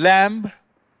 Lamb,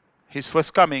 his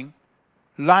first coming;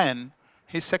 lion,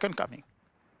 his second coming.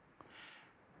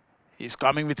 He's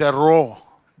coming with a roar,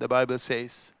 the Bible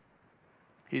says.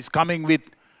 He's coming with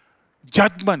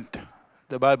judgment,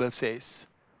 the Bible says.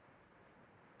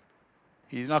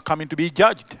 He's not coming to be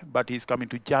judged, but he's coming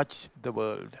to judge the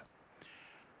world.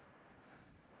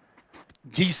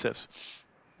 Jesus,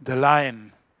 the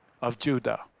Lion of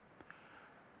Judah.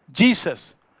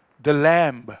 Jesus, the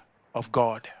Lamb of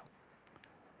God.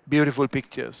 Beautiful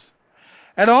pictures.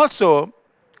 And also,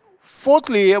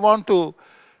 fourthly, I want to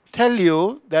tell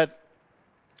you that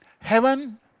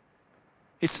heaven,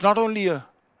 it's not only a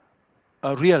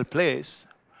real place.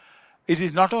 It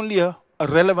is not only a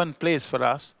relevant place for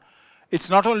us. It's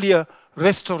not only a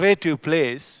restorative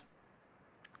place,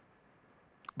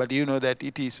 but you know that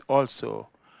it is also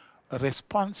a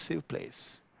responsive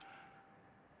place.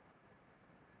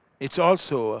 It's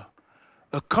also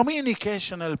a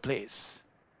communicational place.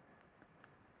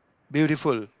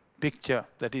 Beautiful picture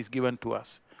that is given to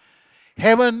us.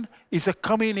 Heaven is a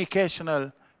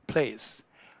communicational place.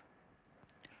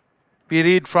 We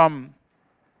read from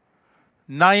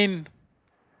 9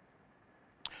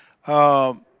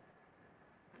 to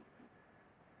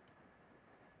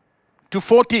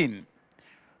 14.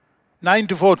 9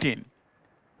 to 14.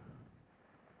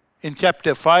 In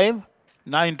chapter 5,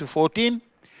 9 to 14.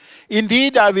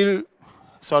 Indeed, 9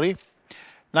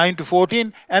 to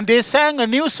 14. And they sang a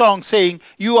new song, saying,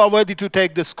 "You are worthy to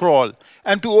take the scroll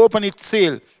and to open its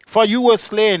seal. For you were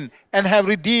slain and have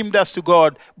redeemed us to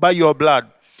God by your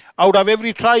blood, out of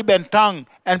every tribe and tongue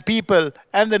and people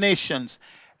and the nations,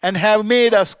 and have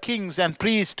made us kings and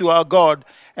priests to our God,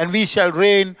 and we shall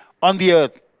reign on the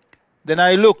earth." Then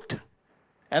I looked,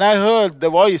 and I heard the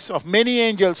voice of many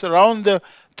angels around the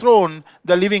throne,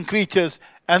 the living creatures,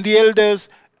 and the elders,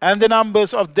 and the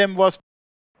numbers of them was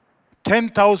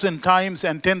 10,000 times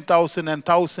and 10,000 and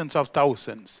thousands of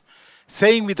thousands,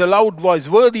 saying with a loud voice,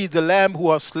 "Worthy is the Lamb who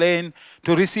was slain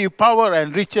to receive power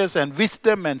and riches and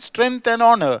wisdom and strength and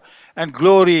honor and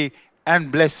glory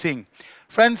and blessing."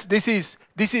 Friends, this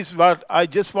is what I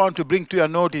just want to bring to your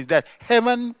notice, that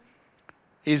heaven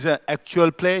is an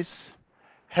actual place.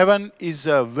 Heaven is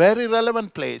a very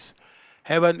relevant place.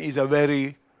 Heaven is a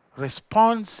very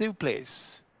responsive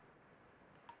place.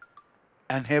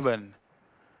 And heaven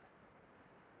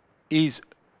is,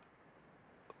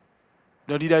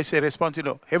 no, did I say responsive?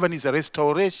 No. Heaven is a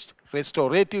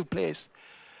restorative place.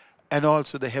 And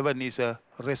also the heaven is a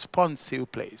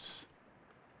responsive place.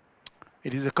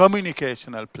 It is a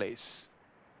communicational place.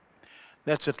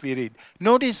 That's what we read.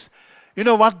 Notice,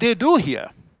 what they do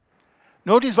here.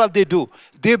 Notice what they do.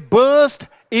 They burst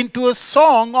into a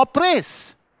song of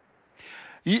praise.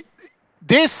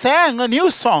 They sang a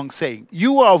new song saying,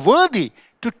 "You are worthy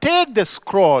to take the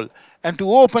scroll and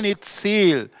to open its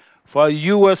seal, for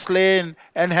you were slain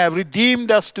and have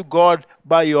redeemed us to God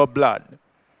by your blood."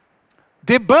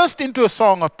 They burst into a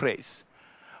song of praise.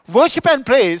 Worship and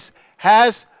praise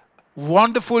has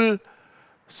wonderful,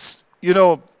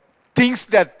 things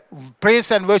that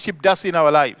praise and worship does in our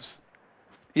lives.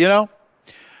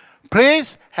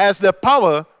 Praise has the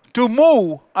power to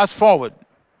move us forward.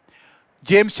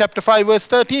 James chapter 5 verse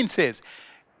 13 says,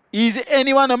 "Is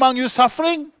anyone among you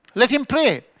suffering? Let him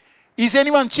pray. Is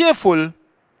anyone cheerful?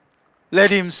 Let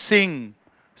him sing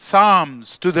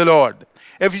psalms to the Lord."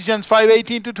 Ephesians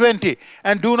 5:18 to 20.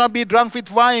 "And do not be drunk with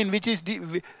wine, which is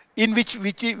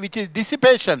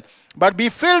dissipation, but be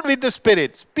filled with the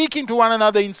Spirit, speaking to one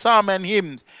another in psalms and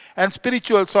hymns and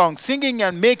spiritual songs, singing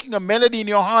and making a melody in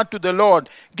your heart to the Lord,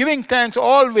 giving thanks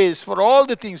always for all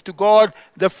the things to God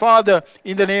the Father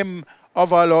in the name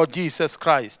of our Lord Jesus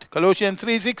Christ." Colossians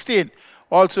 3:16,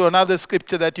 also another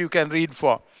scripture that you can read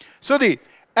for. So the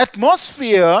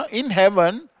atmosphere in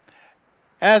heaven,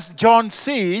 as John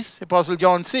sees, Apostle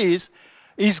John sees,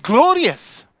 is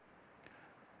glorious.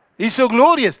 Is so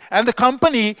glorious, and the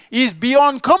company is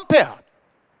beyond compare.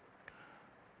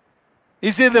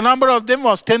 He said the number of them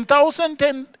was 10,000,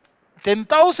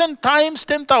 10,000 times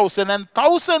 10,000, and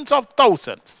thousands of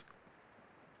thousands.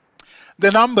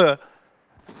 The number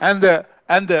and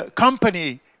the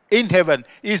company in heaven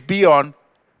is beyond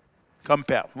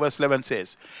compare. Verse 11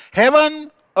 says,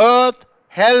 "Heaven, earth,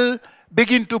 hell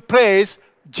begin to praise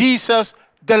Jesus,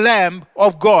 the Lamb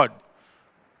of God."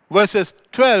 Verses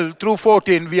 12 through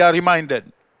 14, we are reminded.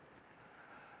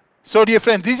 So, dear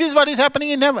friends, this is what is happening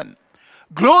in heaven.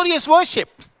 Glorious worship.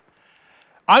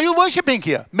 Are you worshiping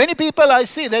here? Many people I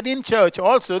see that in church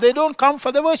also, they don't come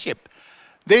for the worship.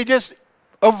 They just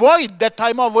avoid that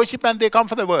time of worship and they come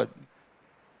for the word.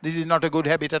 This is not a good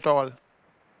habit at all.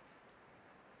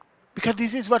 Because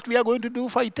this is what we are going to do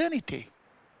for eternity.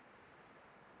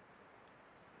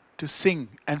 To sing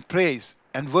and praise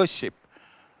and worship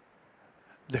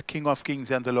the King of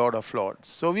Kings and the Lord of Lords.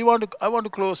 So I want to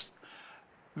close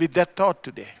with that thought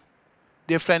today.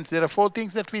 Dear friends, there are 4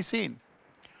 things that we've seen.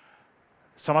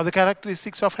 Some of the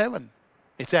characteristics of heaven.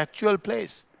 It's an actual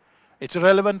place. It's a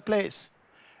relevant place.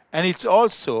 And it's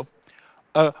also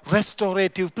a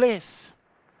restorative place.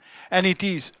 And it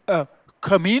is a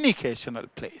communicational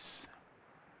place.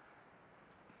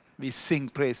 We sing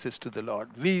praises to the Lord.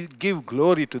 We give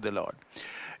glory to the Lord.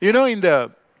 You know, in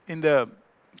the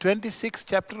 26th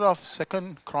chapter of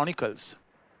 2nd Chronicles,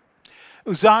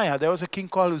 Uzziah, there was a king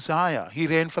called Uzziah. He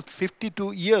reigned for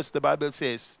 52 years, the Bible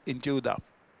says, in Judah.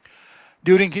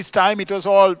 During his time, it was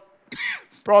all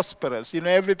prosperous. You know,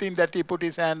 everything that he put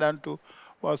his hand unto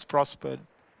was prospered.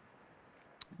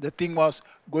 The thing was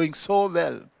going so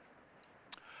well.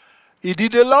 He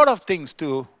did a lot of things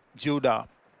to Judah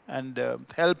and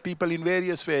helped people in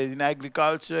various ways, in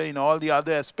agriculture, in all the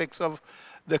other aspects of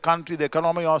the country. The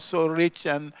economy was so rich,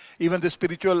 and even the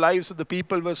spiritual lives of the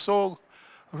people were so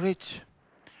rich.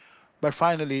 But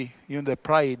finally, the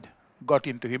pride got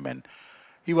into him, and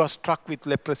he was struck with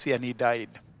leprosy and he died.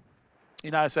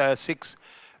 In Isaiah 6,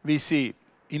 we see,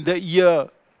 in the year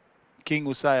King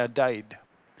Uzziah died,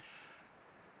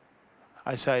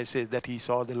 Isaiah says that he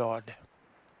saw the Lord.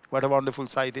 What a wonderful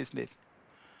sight, isn't it?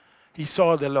 He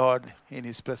saw the Lord in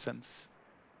his presence.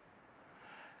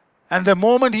 And the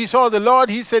moment he saw the Lord,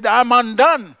 he said, I'm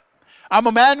undone. I'm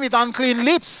a man with unclean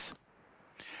lips.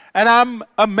 And I'm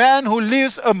a man who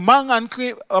lives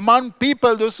among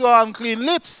people, those who are unclean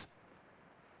lips.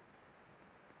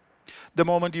 The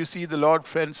moment you see the Lord,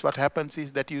 friends, what happens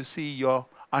is that you see your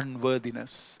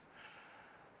unworthiness.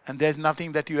 And there's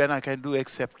nothing that you and I can do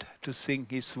except to sing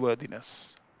his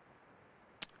worthiness.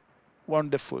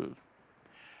 Wonderful.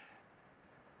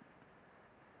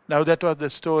 Now that was the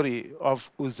story of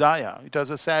Uzziah. It was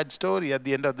a sad story at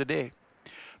the end of the day.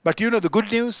 But you know the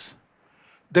good news?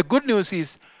 The good news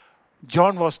is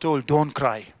John was told, don't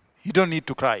cry. You don't need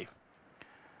to cry.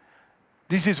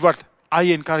 This is what I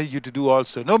encourage you to do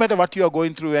also. No matter what you are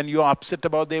going through and you are upset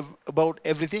about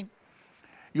everything.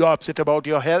 You are upset about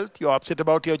your health. You are upset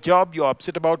about your job. You are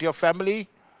upset about your family.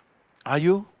 Are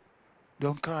you?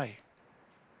 Don't cry.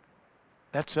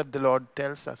 That's what the Lord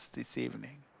tells us this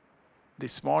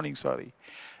morning.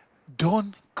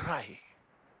 Don't cry.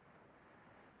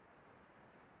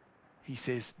 He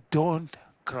says, don't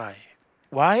cry.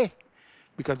 Why?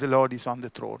 Because the Lord is on the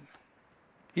throne.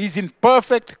 He's in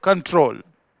perfect control.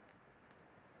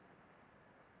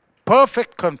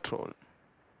 Perfect control.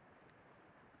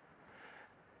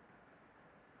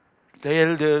 The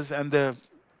elders and the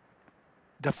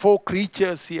 4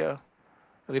 creatures here,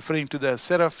 referring to the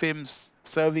seraphims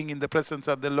serving in the presence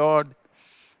of the Lord,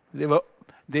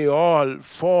 they all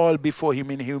fall before him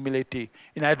in humility,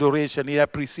 in adoration, in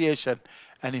appreciation,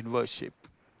 and in worship.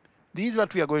 This is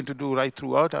what we are going to do right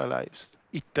throughout our lives.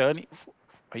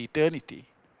 Eternity.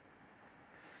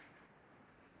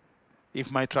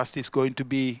 If my trust is going to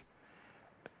be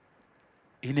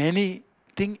in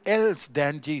anything else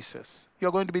than Jesus,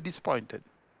 you're going to be disappointed.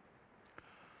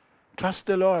 Trust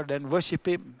the Lord and worship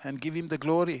him and give him the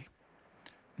glory.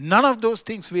 None of those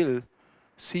things will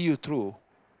see you through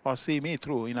or see me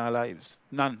through in our lives.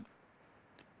 None.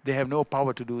 They have no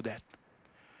power to do that.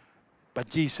 But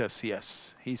Jesus,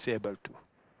 yes, he's able to.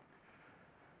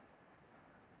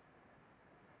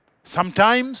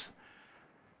 Sometimes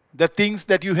the things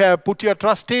that you have put your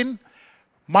trust in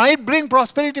might bring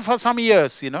prosperity for some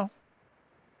years,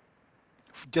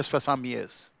 just for some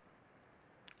years.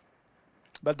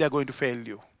 But they're going to fail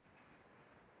you.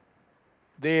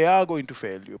 They are going to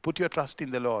fail you. Put your trust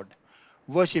in the Lord.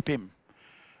 Worship him.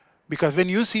 Because when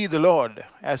you see the Lord,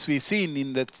 as we've seen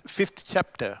in the 5th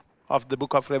chapter of the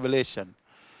book of Revelation,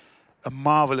 a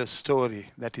marvelous story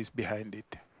that is behind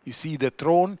it. You see the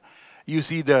throne, you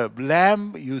see the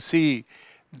lamb,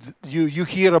 you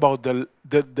hear about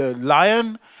the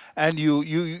lion, and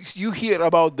you hear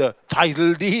about the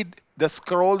title deed, the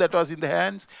scroll that was in the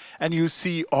hands, and you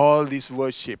see all this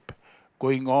worship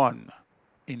going on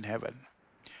in heaven.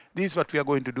 This is what we are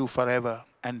going to do forever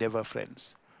and ever,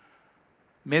 friends.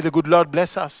 May the good Lord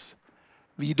bless us.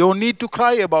 We don't need to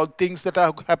cry about things that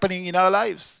are happening in our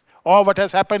lives, or what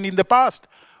has happened in the past,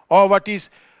 or what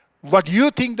you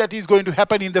think that is going to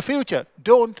happen in the future.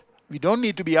 We don't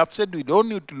need to be upset. We don't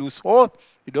need to lose hope.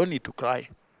 We don't need to cry.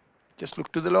 Just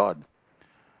look to the Lord.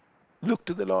 Look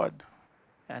to the Lord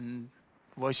and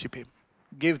worship him.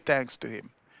 Give thanks to him.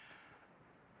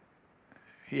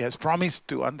 He has promised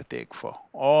to undertake for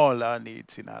all our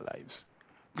needs in our lives.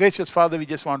 Gracious Father, we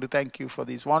just want to thank you for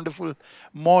this wonderful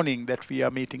morning that we are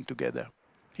meeting together,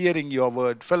 hearing your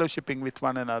word, fellowshipping with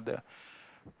one another,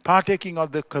 partaking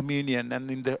of the communion, and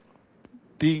in the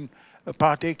being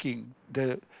partaking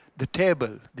the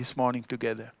table this morning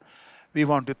together. We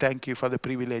want to thank you for the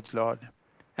privilege, Lord,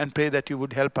 and pray that you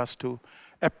would help us to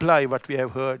apply what we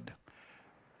have heard.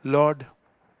 Lord,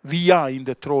 we are in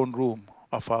the throne room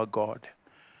of our God,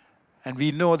 and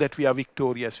we know that we are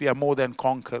victorious. We are more than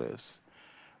conquerors.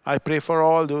 I pray for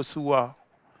all those who are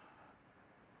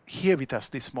here with us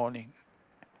this morning,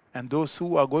 and those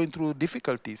who are going through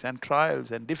difficulties and trials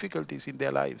and difficulties in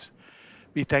their lives.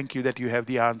 We thank you that you have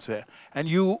the answer, and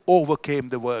you overcame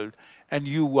the world, and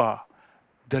you are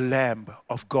the Lamb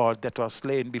of God that was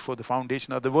slain before the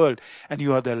foundation of the world, and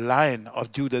you are the Lion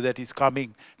of Judah that is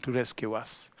coming to rescue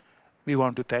us. We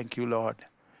want to thank you, Lord.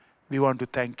 We want to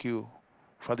thank you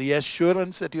for the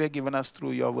assurance that you have given us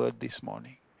through your word this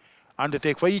morning.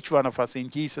 Undertake for each one of us in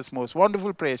Jesus' most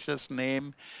wonderful, precious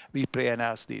name, we pray and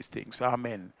ask these things.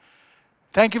 Amen.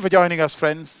 Thank you for joining us,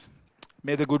 friends.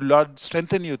 May the good Lord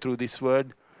strengthen you through this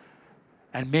word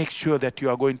and make sure that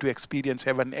you are going to experience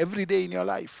heaven every day in your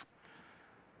life.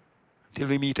 Till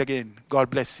we meet again, God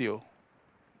bless you.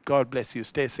 God bless you.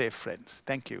 Stay safe, friends.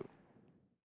 Thank you.